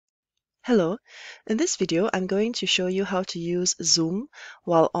Hello, in this video I'm going to show you how to use Zoom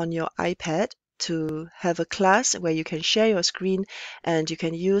while on your iPad to have a class where you can share your screen and you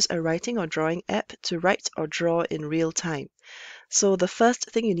can use a writing or drawing app to write or draw in real time. So the first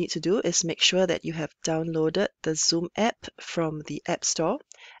thing you need to do is make sure that you have downloaded the Zoom app from the App Store,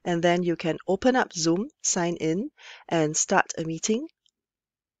 and then you can open up Zoom, sign in, and start a meeting.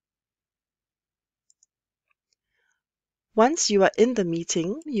 Once you are in the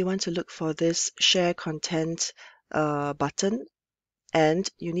meeting, you want to look for this Share Content button, and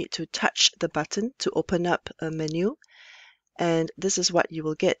you need to touch the button to open up a menu, and this is what you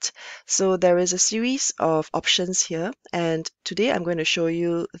will get. So there is a series of options here, and today I'm going to show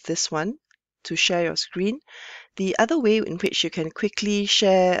you this one to share your screen. The other way in which you can quickly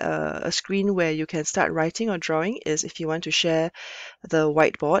share a screen where you can start writing or drawing is if you want to share the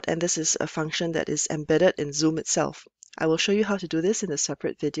whiteboard, and this is a function that is embedded in Zoom itself. I will show you how to do this in a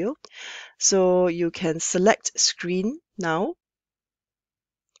separate video. So you can select screen now,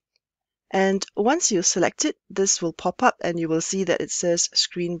 and once you select it, this will pop up and you will see that it says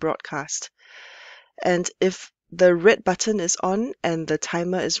screen broadcast. And if the red button is on and the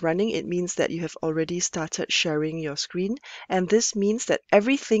timer is running, it means that you have already started sharing your screen. And this means that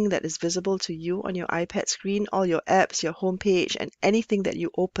everything that is visible to you on your iPad screen, all your apps, your homepage, and anything that you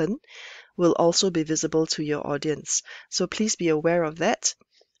open will also be visible to your audience. So please be aware of that.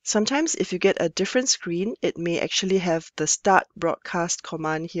 Sometimes if you get a different screen, it may actually have the start broadcast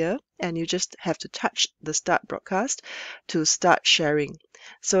command here, and you just have to touch the start broadcast to start sharing.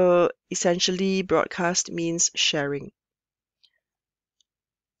 So essentially, broadcast means sharing.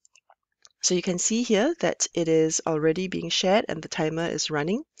 So you can see here that it is already being shared and the timer is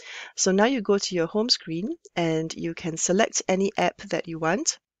running. So now you go to your home screen and you can select any app that you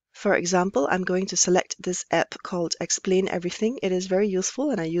want. For example, I'm going to select this app called Explain Everything. It is very useful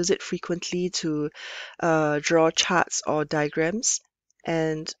and I use it frequently to draw charts or diagrams.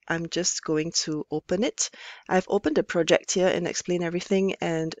 And I'm just going to open it. I've opened a project here in Explain Everything,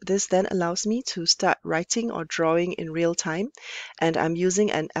 and this then allows me to start writing or drawing in real time. And I'm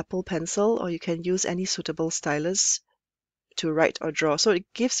using an Apple Pencil, or you can use any suitable stylus to write or draw. So it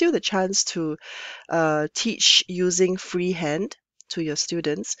gives you the chance to teach using freehand to your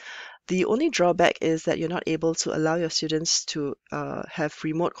students. The only drawback is that you're not able to allow your students to have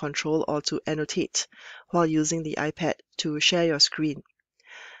remote control or to annotate while using the iPad to share your screen.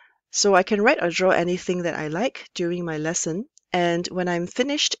 So I can write or draw anything that I like during my lesson, and when I'm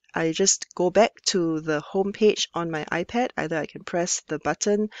finished, I just go back to the home page on my iPad. Either I can press the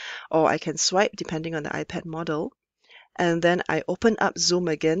button or I can swipe depending on the iPad model, and then I open up Zoom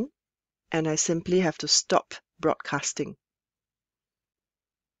again and I simply have to stop broadcasting.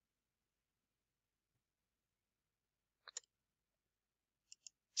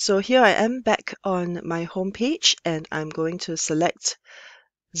 So here I am back on my home page, and I'm going to select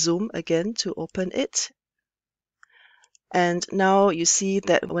Zoom again to open it. And now you see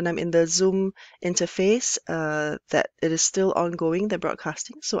that when I'm in the Zoom interface, that it is still ongoing, the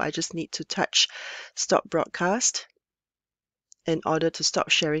broadcasting. So I just need to touch Stop Broadcast in order to stop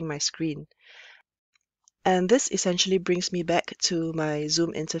sharing my screen. And this essentially brings me back to my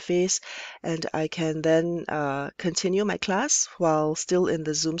Zoom interface, and I can then continue my class while still in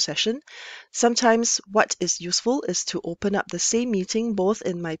the Zoom session. Sometimes what is useful is to open up the same meeting both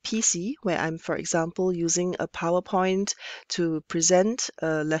in my PC, where I'm, for example, using a PowerPoint to present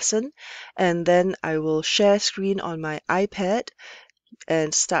a lesson, and then I will share screen on my iPad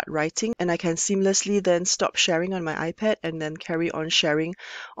and start writing, and I can seamlessly then stop sharing on my iPad and then carry on sharing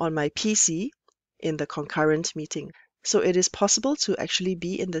on my PC in the concurrent meeting. So it is possible to actually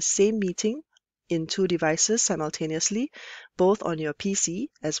be in the same meeting in two devices simultaneously, both on your PC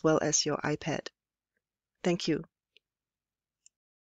as well as your iPad. Thank you.